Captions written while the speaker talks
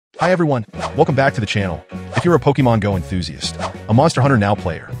Hi everyone, welcome back to the channel. If you're a Pokemon Go enthusiast, a Monster Hunter Now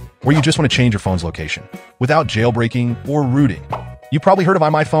player, or you just want to change your phone's location without jailbreaking or rooting, you probably heard of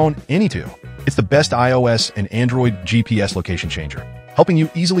iMyFone AnyTo. It's the best iOS and Android GPS location changer, helping you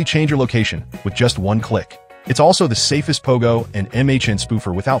easily change your location with just one click. It's also the safest Pogo and MHN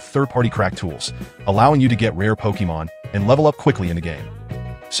spoofer without third-party crack tools, allowing you to get rare Pokemon and level up quickly in the game.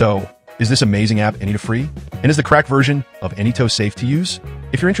 So, is this amazing app AnyTo Free? And is the crack version of AnyTo safe to use?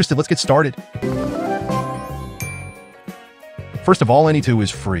 If you're interested, let's get started. First of all, AnyTo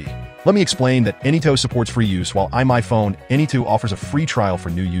is free. Let me explain that AnyTo supports free use, while iMyFone AnyTo offers a free trial for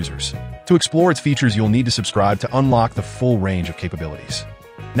new users. To explore its features, you'll need to subscribe to unlock the full range of capabilities.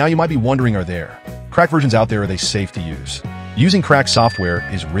 Now you might be wondering, are there crack versions out there? Are they safe to use? Using cracked software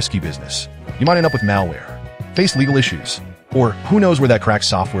is risky business. You might end up with malware, face legal issues, or who knows where that cracked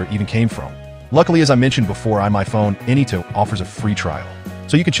software even came from. Luckily, as I mentioned before, iMyFone AnyTo offers a free trial,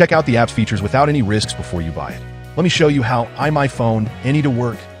 so you can check out the app's features without any risks before you buy it. Let me show you how iMyFone AnyTo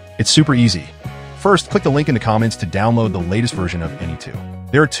work. It's super easy. First, click the link in the comments to download the latest version of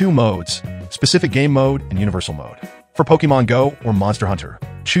AnyTo. There are two modes, specific game mode and universal mode. For Pokemon Go or Monster Hunter,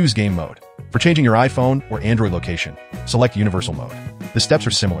 choose game mode. For changing your iPhone or Android location, select universal mode. The steps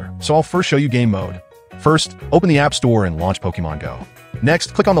are similar, so I'll first show you game mode. First, open the App Store and launch Pokemon Go.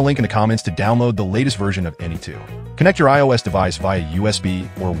 Next, click on the link in the comments to download the latest version of AnyTo. Connect your iOS device via USB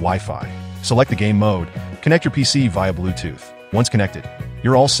or Wi-Fi. Select the game mode. Connect your PC via Bluetooth. Once connected,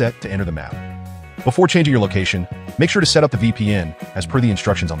 you're all set to enter the map. Before changing your location, make sure to set up the VPN as per the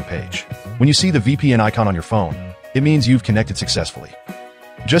instructions on the page. When you see the VPN icon on your phone, it means you've connected successfully.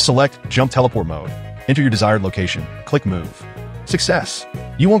 Just select Jump Teleport mode, enter your desired location, click Move. Success!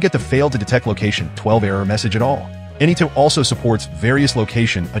 You won't get the failed to detect location 12 error message at all. AnyTo also supports various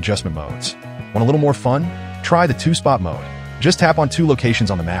location adjustment modes. Want a little more fun? Try the 2-spot mode. Just tap on 2 locations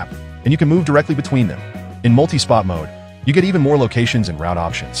on the map, and you can move directly between them. In multi-spot mode, you get even more locations and route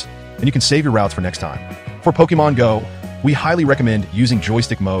options, and you can save your routes for next time. For Pokemon Go, we highly recommend using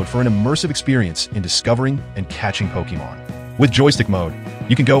Joystick mode for an immersive experience in discovering and catching Pokemon. With Joystick mode,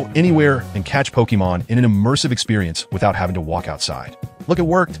 you can go anywhere and catch Pokemon in an immersive experience without having to walk outside. Look, it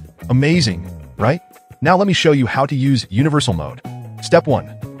worked. Amazing, right? Now let me show you how to use universal mode. Step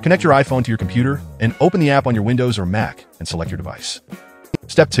 1. Connect your iPhone to your computer and open the app on your Windows or Mac and select your device.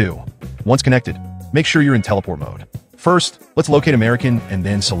 Step 2. Once connected, make sure you're in teleport mode. First, let's locate American and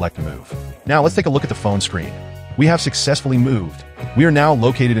then select Move. Now let's take a look at the phone screen. We have successfully moved. We are now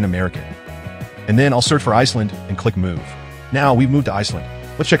located in American. And then I'll search for Iceland and click Move. Now we've moved to Iceland.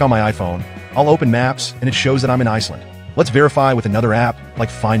 Let's check on my iPhone. I'll open Maps and it shows that I'm in Iceland. Let's verify with another app like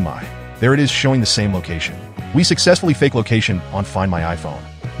Find My. There it is, showing the same location. We successfully fake location on Find My iPhone.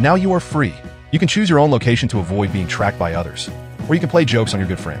 Now you are free. You can choose your own location to avoid being tracked by others, or you can play jokes on your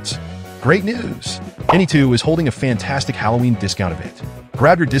good friends. Great news! AnyTo is holding a fantastic Halloween discount event.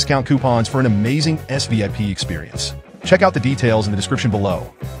 Grab your discount coupons for an amazing SVIP experience. Check out the details in the description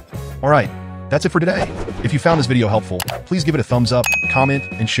below. Alright, that's it for today. If you found this video helpful, please give it a thumbs up, comment,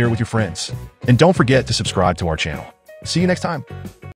 and share it with your friends. And don't forget to subscribe to our channel. See you next time.